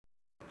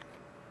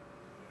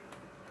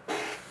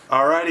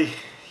Alrighty,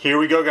 here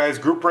we go, guys.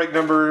 Group break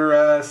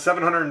number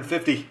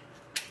 750.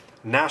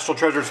 National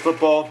Treasures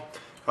football.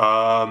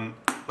 I'm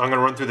going to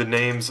run through the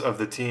names of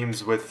the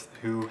teams with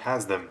who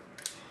has them.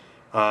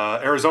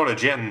 Arizona,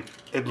 Janton.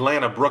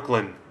 Atlanta,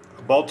 Brooklyn.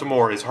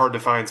 Baltimore is Hard to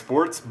Find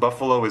Sports.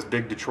 Buffalo is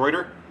Big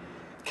Detroiter.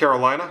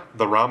 Carolina,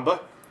 the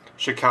Ramba.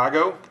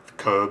 Chicago,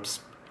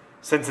 Cubs.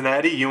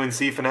 Cincinnati,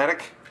 UNC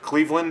Fanatic.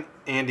 Cleveland,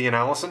 Andy and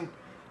Allison.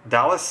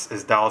 Dallas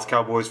is Dallas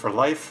Cowboys for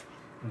life.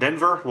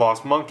 Denver,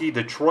 Lost Monkey.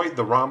 Detroit,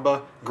 the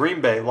Ramba.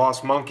 Green Bay,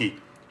 Lost Monkey.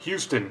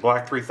 Houston,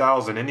 Black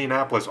 3000.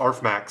 Indianapolis,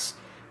 Arfmax.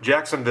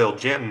 Jacksonville,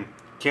 Janton.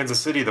 Kansas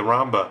City, the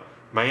Ramba.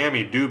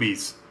 Miami,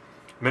 Doobies.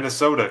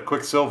 Minnesota,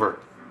 Quicksilver.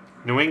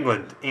 New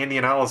England, Andy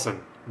and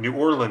Allison. New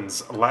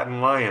Orleans,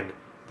 Latin Lion.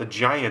 The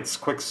Giants,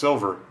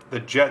 Quicksilver. The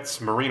Jets,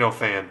 Marino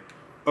Fan.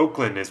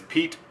 Oakland is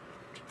Pete.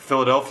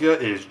 Philadelphia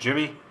is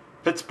Jimmy.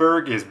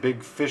 Pittsburgh is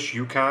Big Fish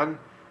Yukon.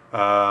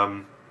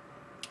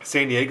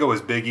 San Diego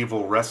is Big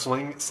Evil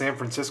Wrestling. San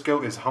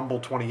Francisco is Humble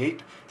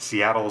 28.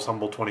 Seattle is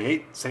Humble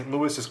 28. St.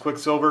 Louis is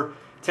Quicksilver.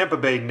 Tampa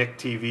Bay, Nick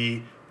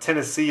TV.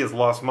 Tennessee is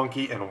Lost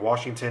Monkey. And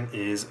Washington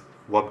is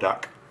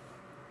Wubdoc.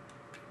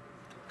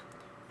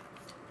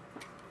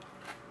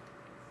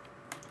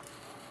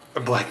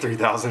 Black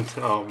 3000.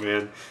 Oh,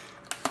 man.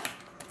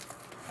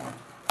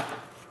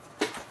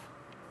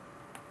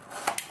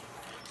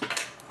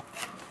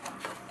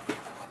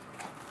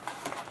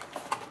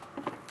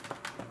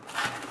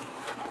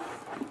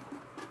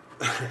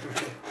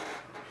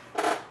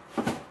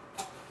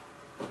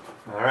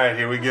 Alright,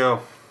 here we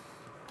go.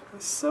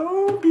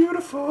 So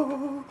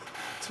beautiful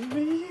to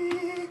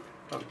me.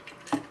 Oh.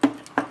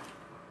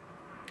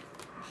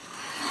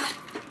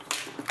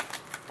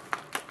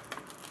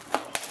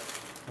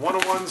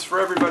 One-on-ones for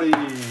everybody.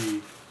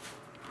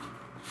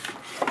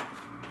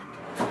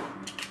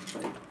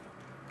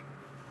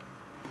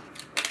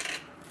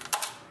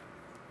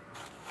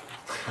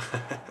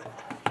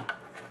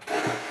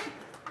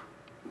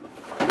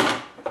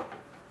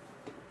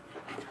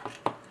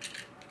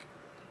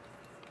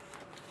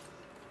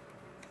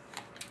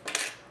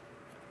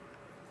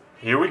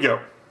 Here we go.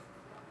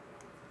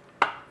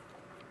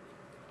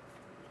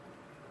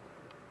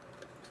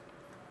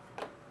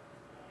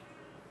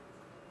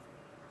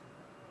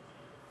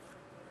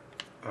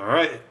 All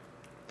right.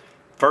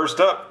 First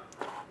up,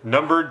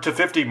 numbered to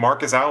 50,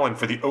 Marcus Allen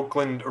for the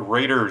Oakland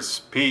Raiders.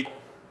 Pete.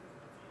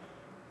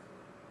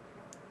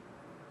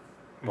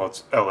 Well,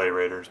 it's LA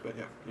Raiders, but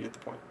yeah, you get the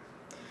point.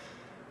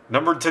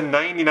 Numbered to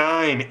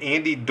 99,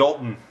 Andy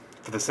Dalton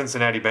for the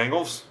Cincinnati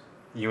Bengals.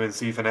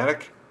 UNC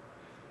Fanatic.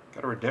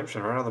 Got a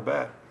redemption right out of the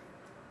bat.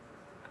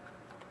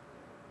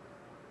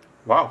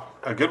 Wow,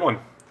 a good one.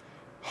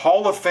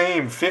 Hall of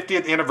Fame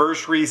 50th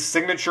Anniversary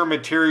Signature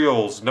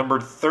Materials,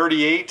 numbered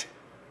 38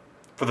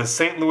 for the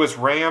St. Louis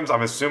Rams.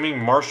 I'm assuming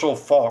Marshall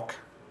Faulk.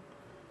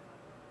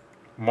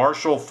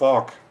 Marshall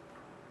Faulk.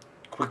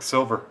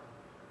 Quicksilver.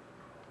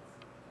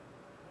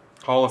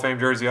 Hall of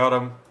Fame jersey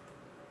autumn.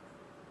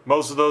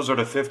 Most of those are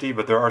to 50,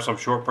 but there are some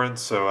short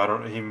prints, so I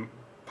don't. He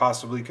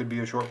possibly could be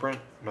a short print.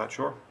 I'm not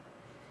sure.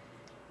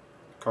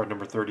 Card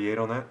number 38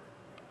 on that.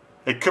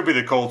 It could be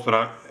the Colts,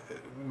 but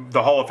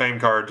the Hall of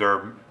Fame cards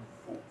are,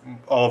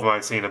 all of them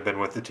I've seen have been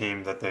with the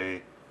team that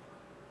they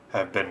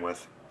have been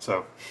with.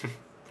 So,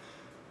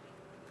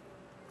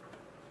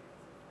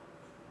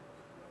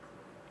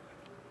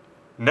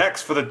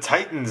 next for the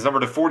Titans, number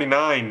to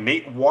 49,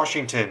 Nate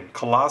Washington,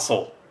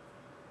 Colossal,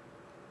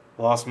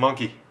 Lost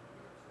Monkey.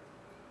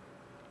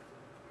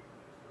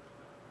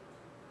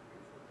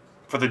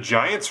 For the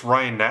Giants,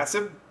 Ryan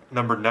Nassib,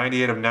 number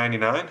 98 of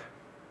 99.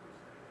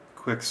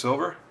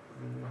 Quicksilver.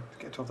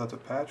 I can't tell if that's a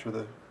patch or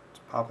it's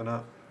popping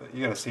up. But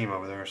you got a seam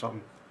over there or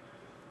something.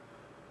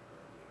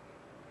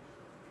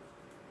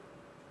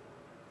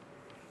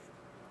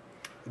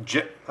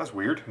 That's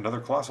weird. Another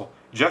Colossal.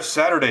 Jeff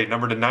Saturday,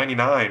 number to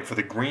 99 for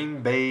the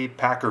Green Bay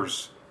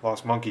Packers.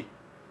 Lost Monkey.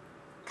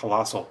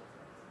 Colossal.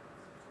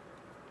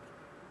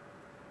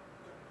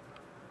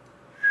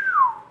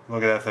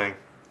 Look at that thing.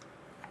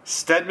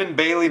 Stedman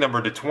Bailey,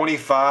 number to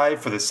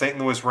 25 for the St.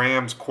 Louis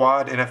Rams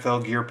Quad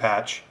NFL Gear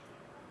Patch.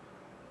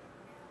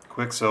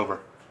 Quicksilver.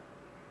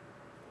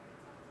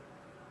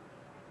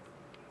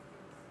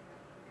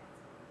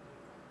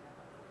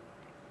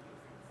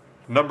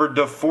 Numbered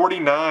to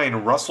 49,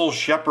 Russell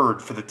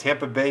Shepard for the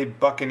Tampa Bay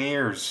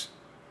Buccaneers.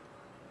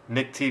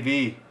 Nick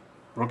TV,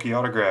 rookie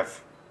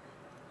autograph.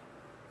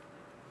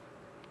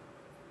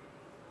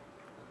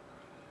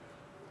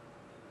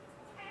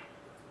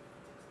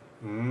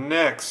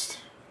 Next,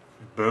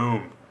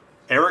 boom.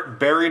 Eric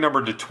Berry,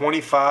 numbered to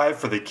 25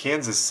 for the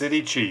Kansas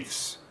City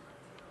Chiefs.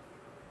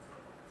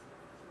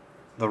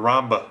 The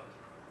Ramba.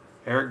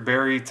 Eric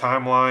Berry,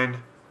 timeline.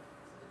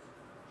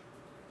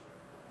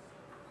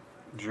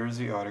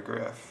 Jersey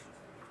autograph.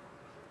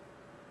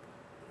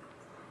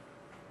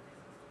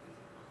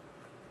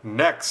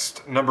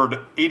 Next, numbered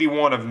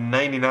 81 of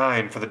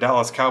 99 for the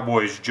Dallas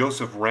Cowboys,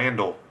 Joseph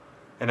Randle,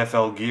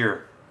 NFL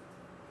gear.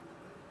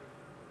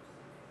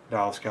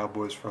 Dallas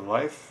Cowboys for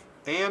life.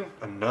 And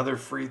another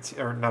free team,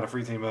 or not a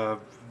free team,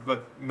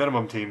 but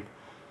minimum team.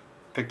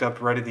 Picked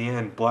up right at the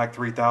end. Black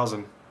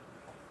 3000.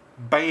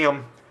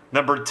 Bam.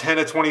 Number 10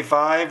 of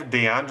 25.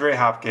 DeAndre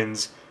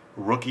Hopkins.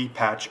 Rookie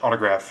patch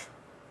autograph.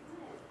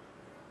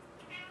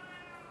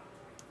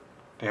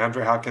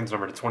 DeAndre Hopkins,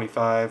 number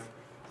 25.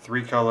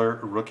 3-color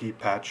rookie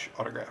patch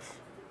autograph.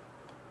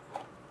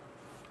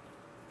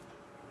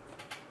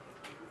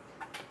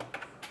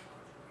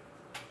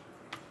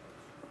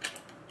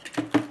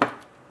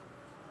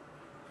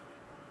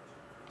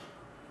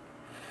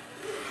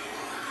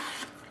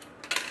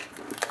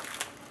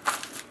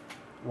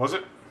 Was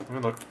it? Let me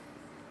look.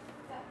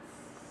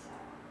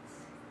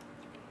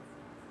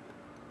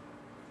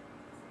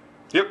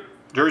 Yep,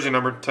 jersey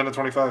number 10 to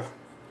 25.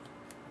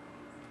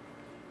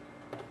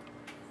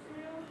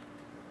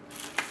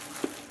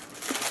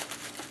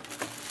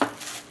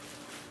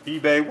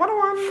 eBay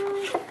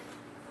 101.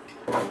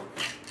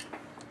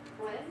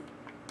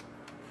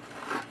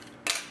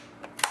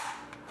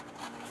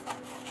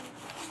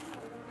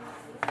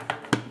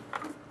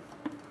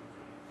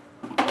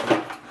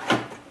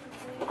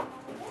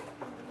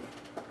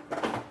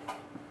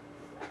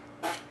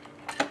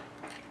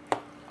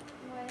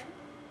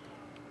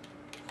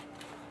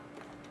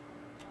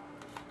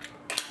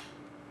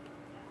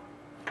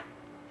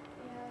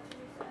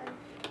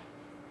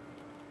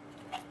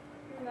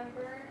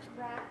 Remember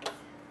rats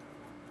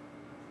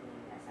seeing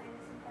a sinus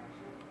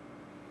infection?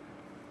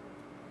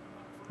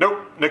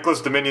 Nope,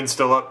 Nicholas Dominion's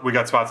still up. We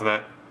got spots on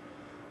that.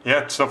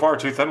 Yeah, so far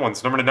 2 thin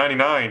ones. Number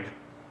 99,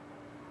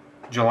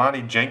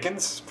 Jelani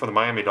Jenkins for the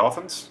Miami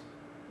Dolphins.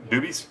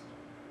 Doobies.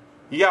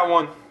 You got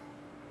one.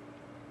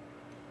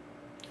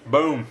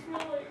 Boom.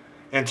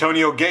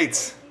 Antonio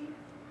Gates,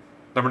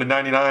 number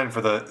 99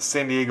 for the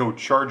San Diego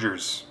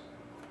Chargers.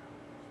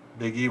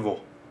 Big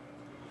Evil.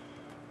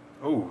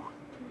 Ooh.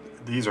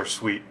 These are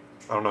sweet.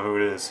 I don't know who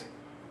it is.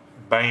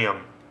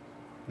 Bam.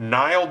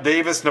 Nile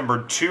Davis,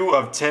 number 2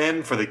 of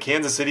 10 for the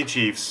Kansas City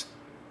Chiefs.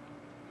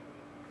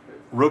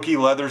 Rookie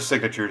leather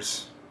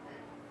signatures.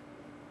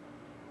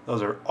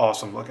 Those are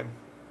awesome looking.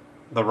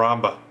 The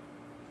Ramba.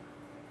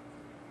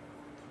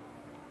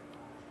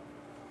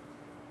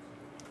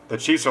 The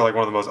Chiefs are like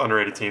one of the most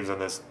underrated teams in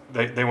this.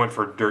 They went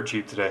for dirt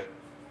cheap today.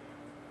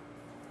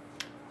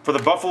 For the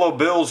Buffalo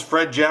Bills,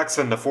 Fred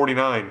Jackson, the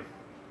 49.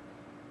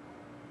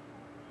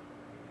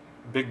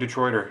 Big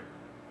Detroiter.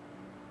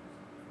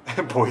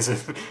 Poison.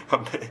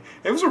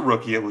 It was a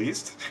rookie at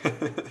least.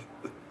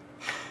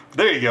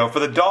 There you go. For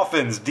the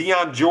Dolphins,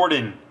 Deion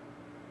Jordan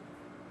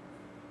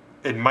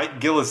and Mike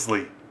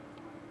Gillislee.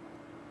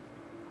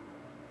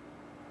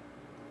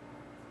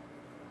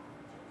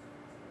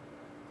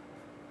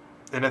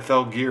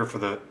 NFL gear for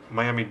the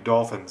Miami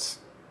Dolphins.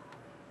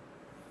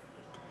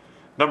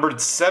 Numbered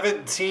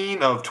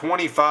 17 of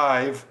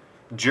 25,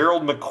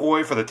 Gerald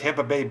McCoy for the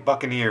Tampa Bay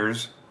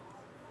Buccaneers.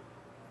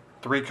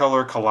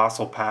 3-color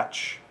colossal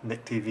patch,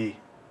 Nick TV.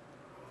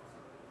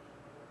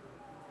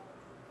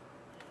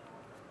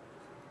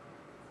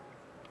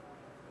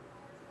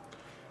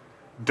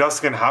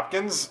 Dustin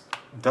Hopkins,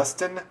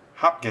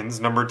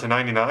 numbered to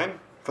 99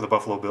 for the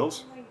Buffalo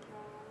Bills. Oh my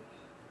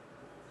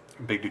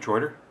gosh. Big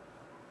Detroiter.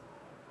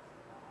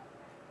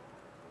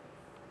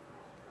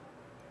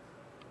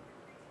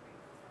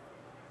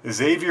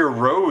 Xavier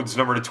Rhodes,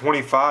 number to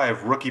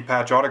 25, rookie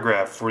patch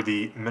autograph for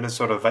the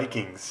Minnesota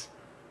Vikings.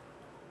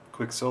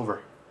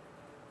 Quicksilver.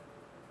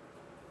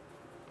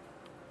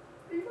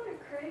 You're gonna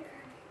cray.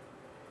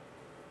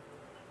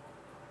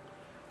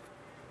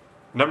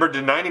 Number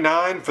to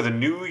 99 for the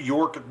New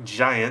York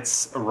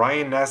Giants,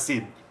 Ryan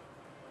Nassib.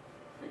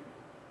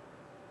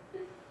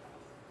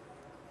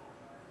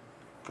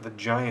 For the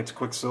Giants,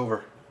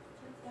 Quicksilver.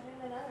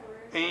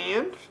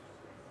 And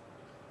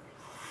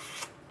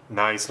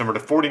nice. Number to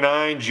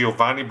 49,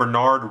 Giovanni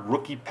Bernard,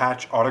 rookie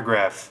patch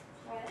autograph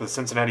for the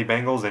Cincinnati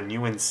Bengals and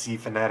UNC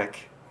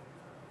Fanatic.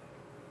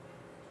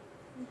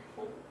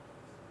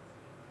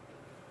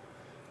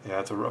 Yeah,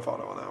 it's a rough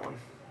auto on that one.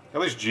 At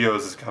least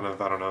Gio's is kind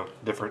of, I don't know,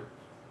 different.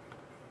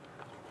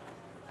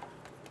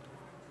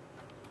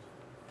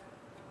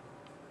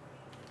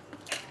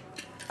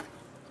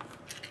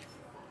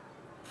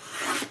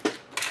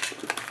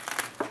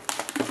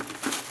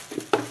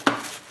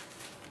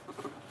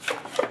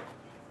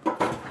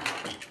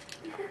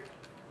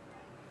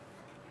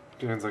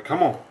 Dan's like,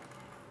 come on.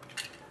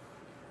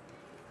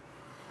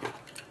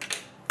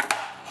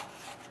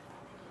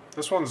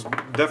 This one's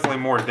definitely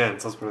more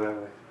dense, let's put it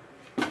that way.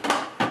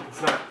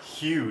 It's not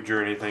huge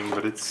or anything,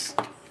 but it's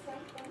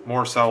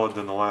more solid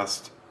than the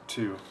last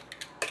two.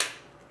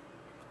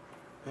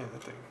 Yeah,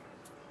 that thing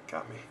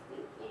got me.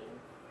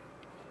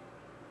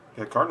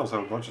 Yeah, Cardinals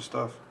have a bunch of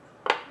stuff.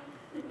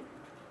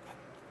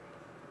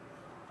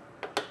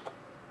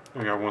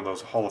 We got one of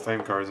those Hall of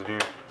Fame cards in here.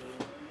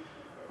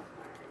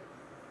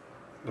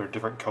 They're a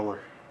different color.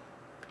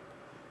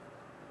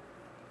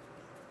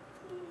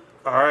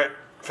 Alright,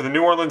 for the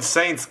New Orleans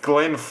Saints,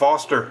 Glenn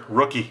Foster,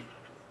 rookie.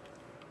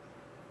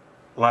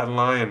 Latin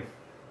Lion.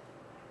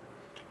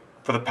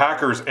 For the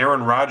Packers,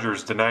 Aaron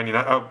Rodgers to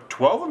 99. Oh,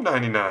 12 of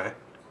 99.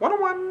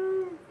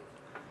 101.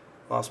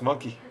 Lost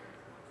Monkey.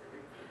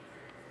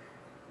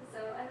 So,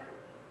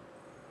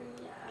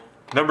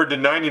 Number to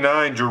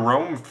 99,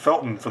 Jerome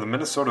Felton for the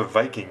Minnesota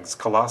Vikings.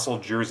 Colossal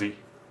jersey.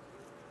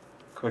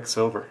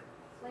 Quicksilver.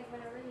 Like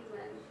whenever he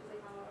wins, she's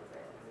like all over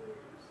it.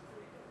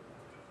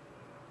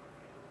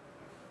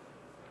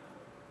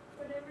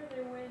 Whenever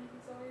they win,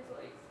 he's always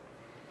like.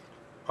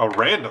 A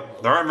random.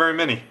 There aren't very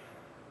many.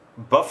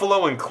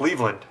 Buffalo and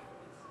Cleveland.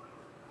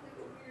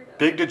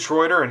 Big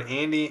Detroiter and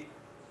Andy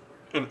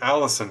and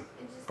Allison.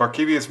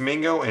 Barkevius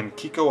Mingo and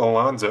Kiko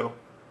Alonso.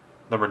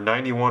 Number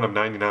 91 of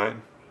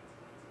 99.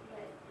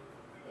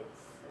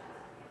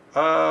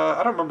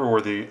 I don't remember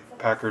where the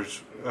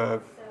Packers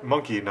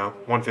monkey now,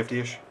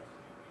 150-ish.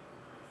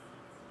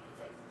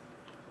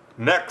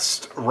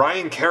 Next,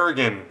 Ryan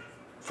Kerrigan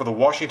for the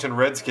Washington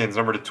Redskins,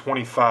 number to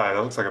 25.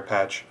 That looks like a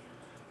patch.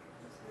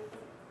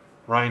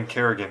 Ryan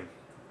Kerrigan.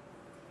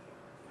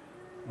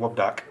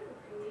 Wubdoc.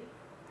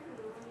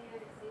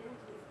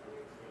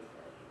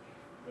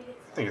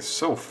 I think it's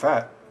so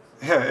fat.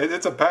 Yeah,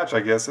 it's a patch, I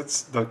guess.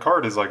 The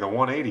card is like a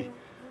 180.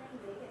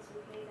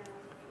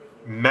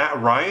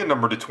 Matt Ryan,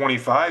 number to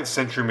 25,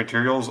 Century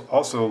Materials,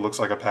 also looks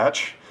like a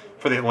patch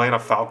for the Atlanta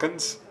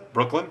Falcons,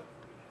 Brooklyn.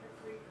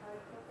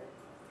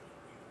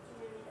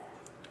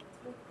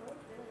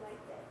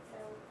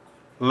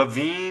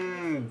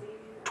 Levine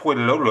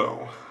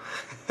Toilolo,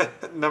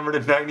 number to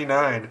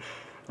 99,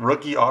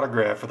 rookie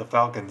autograph for the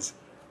Falcons.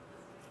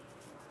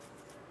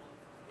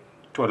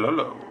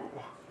 Toilolo.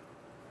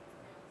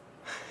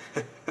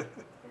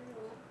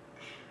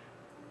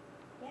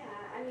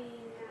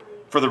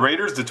 For the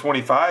Raiders, to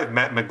 25,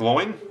 Matt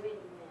McGloin.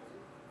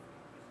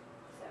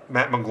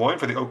 Matt McGloin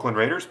for the Oakland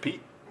Raiders.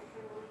 Pete.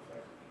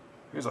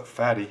 Here's a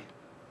fatty.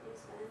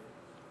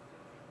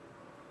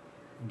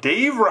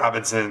 Dave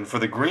Robinson for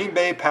the Green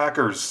Bay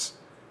Packers.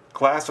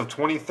 Class of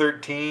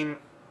 2013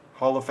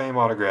 Hall of Fame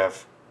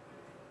autograph.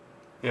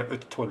 Yep,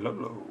 it's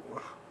Toilolo.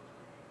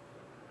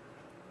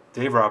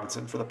 Dave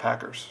Robinson for the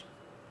Packers.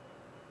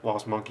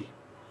 Lost Monkey.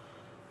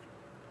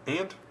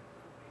 And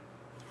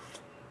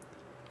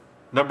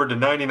number to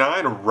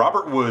 99,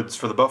 Robert Woods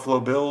for the Buffalo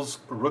Bills.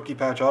 Rookie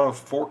patch auto,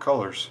 4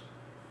 colors.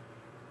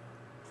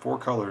 4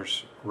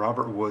 colors.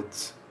 Robert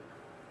Woods.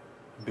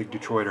 Big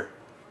Detroiter.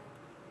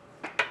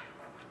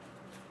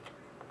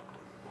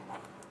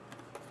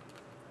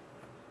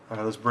 All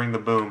right, let's bring the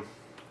boom.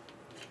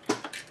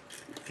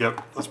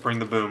 Yep, let's bring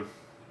the boom.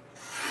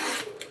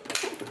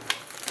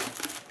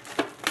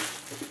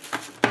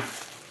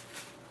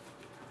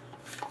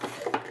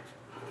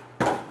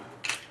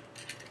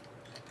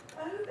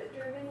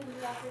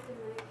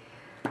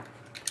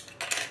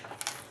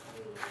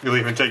 You'll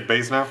even take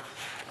base now?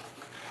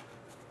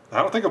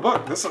 I don't think a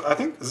book. Is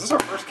this our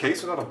first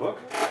case without a book?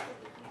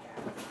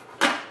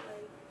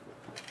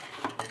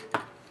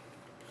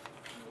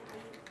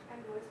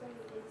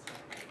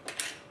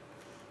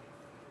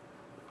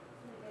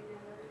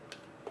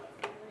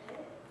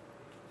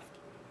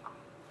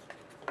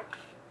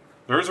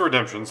 There is a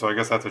redemption, so I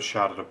guess that's a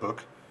shot at a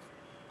book.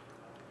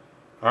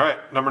 All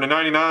right, number to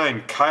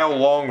 99, Kyle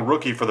Long,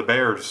 rookie for the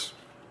Bears.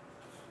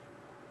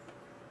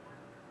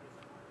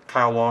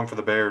 Kyle Long for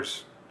the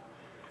Bears.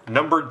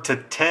 Numbered to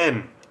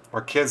 10,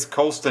 Marquez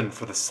Colston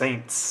for the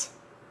Saints.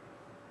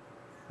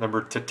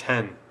 Numbered to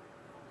 10.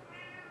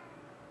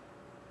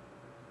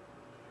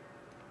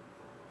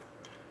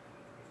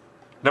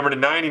 Number to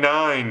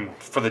 99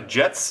 for the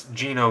Jets,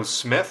 Geno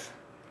Smith.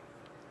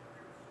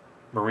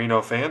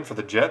 Marino fan for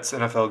the Jets,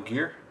 NFL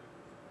gear.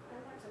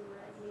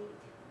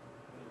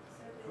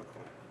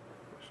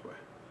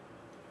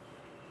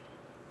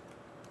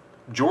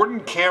 Jordan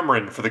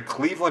Cameron for the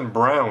Cleveland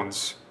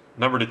Browns.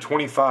 Number to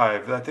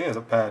 25. I think it's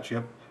a patch,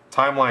 yep.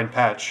 Timeline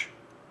patch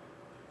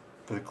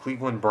for the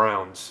Cleveland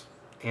Browns.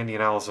 Andy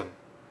and Allison.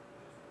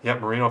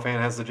 Yep, Marino fan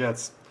has the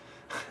Jets.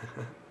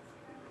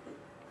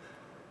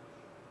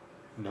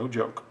 No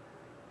joke.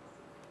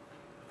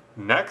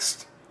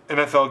 Next,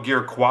 NFL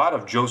gear quad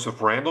of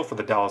Joseph Randle for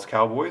the Dallas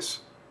Cowboys.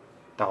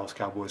 Dallas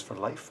Cowboys for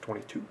life,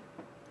 22.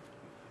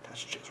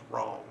 That's just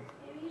wrong.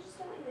 Maybe you just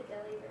don't like the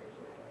deli version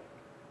of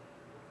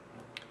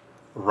it.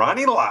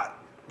 Ronnie Lott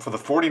for the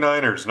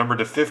 49ers, number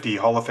to 50,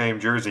 Hall of Fame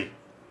jersey.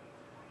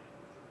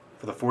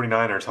 For the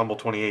 49ers, Humble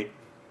 28.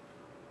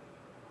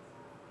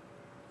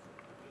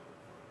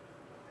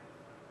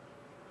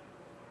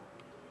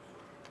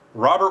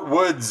 Robert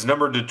Woods,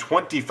 number to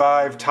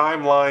 25,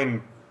 Prime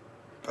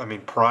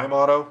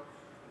auto.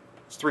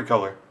 It's 3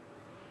 color.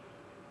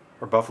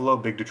 For Buffalo,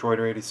 Big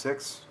Detroiter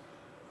 86.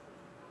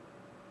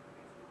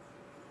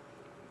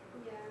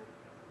 Yeah.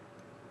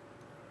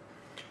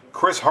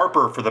 Chris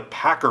Harper for the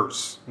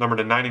Packers, number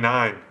to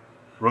 99,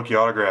 rookie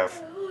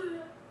autograph.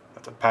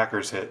 That's a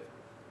Packers hit.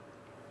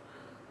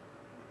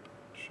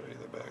 Show you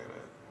the back of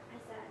it.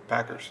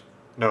 Packers.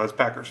 No, it's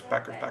Packers.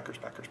 Packers.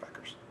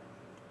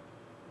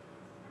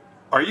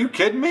 Are you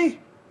kidding me?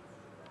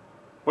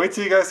 Wait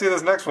till you guys see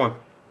this next one.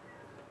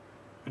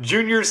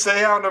 Junior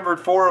Seau,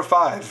 numbered 4 of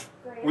 5.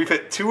 Graham. We've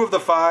hit 2 of the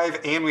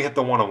 5, and we hit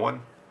the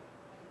 101.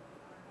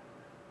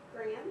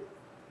 Graham?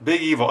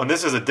 Big Evil. And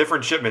this is a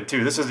different shipment,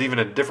 too. This is even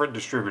a different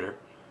distributor.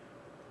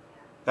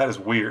 That is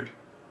weird.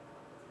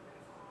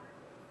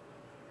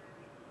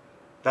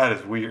 That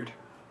is weird.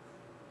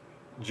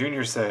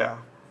 Junior Seau.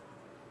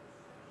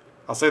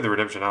 I'll say the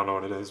redemption. I don't know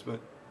what it is, but.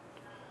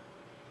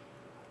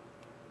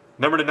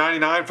 Number to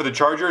 99 for the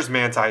Chargers,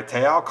 Manti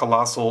Te'o,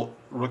 colossal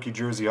rookie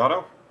jersey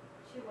auto.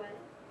 She won.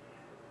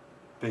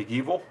 Big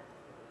Evil.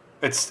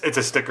 It's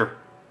a sticker.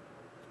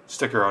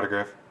 Sticker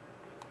autograph.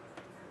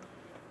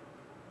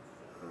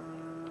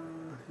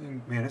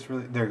 Man, it's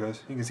really... There it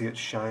goes. You can see it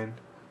shine.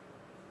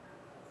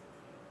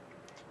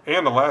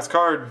 And the last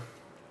card.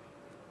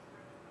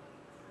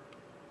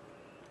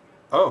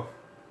 Oh.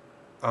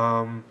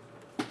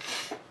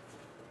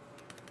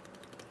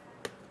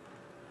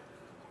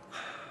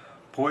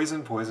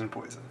 Poison.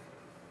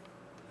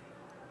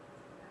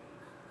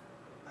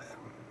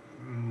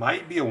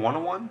 Might be a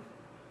 101.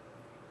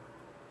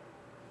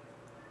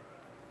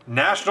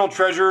 National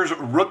Treasures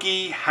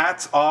rookie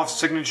hats off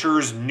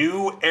signatures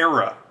new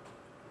era.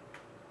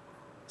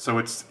 So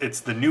it's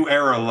the new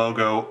era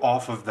logo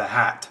off of the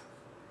hat.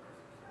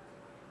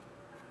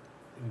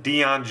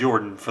 Deion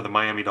Jordan for the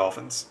Miami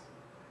Dolphins.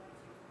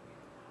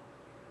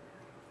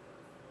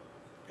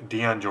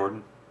 Deion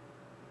Jordan.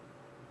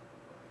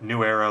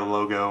 New era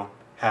logo,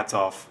 hats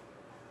off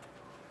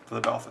for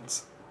the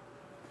Dolphins.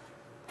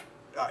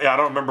 Yeah, I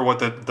don't remember what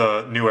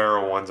the new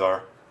era ones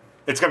are.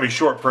 It's going to be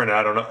short printed.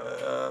 I don't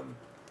know.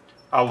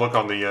 I'll look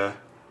on the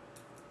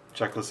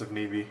checklist if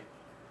need be.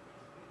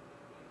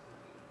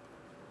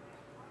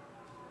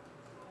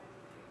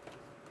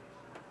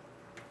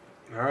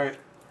 All right.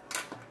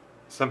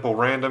 Simple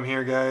random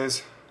here,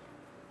 guys.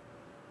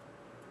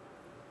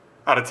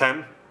 Out of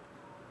 10.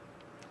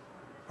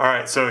 All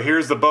right, so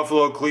here's the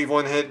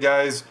Buffalo-Cleveland hit,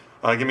 guys.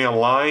 Give me a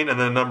line and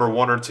then number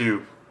 1 or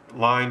 2.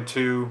 Line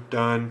 2,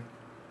 done.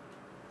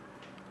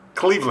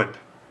 Cleveland.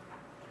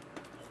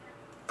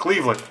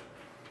 Cleveland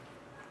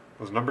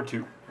was number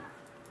 2.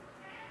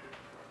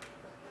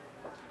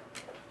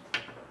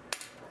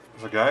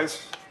 So,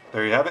 guys,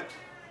 there you have it.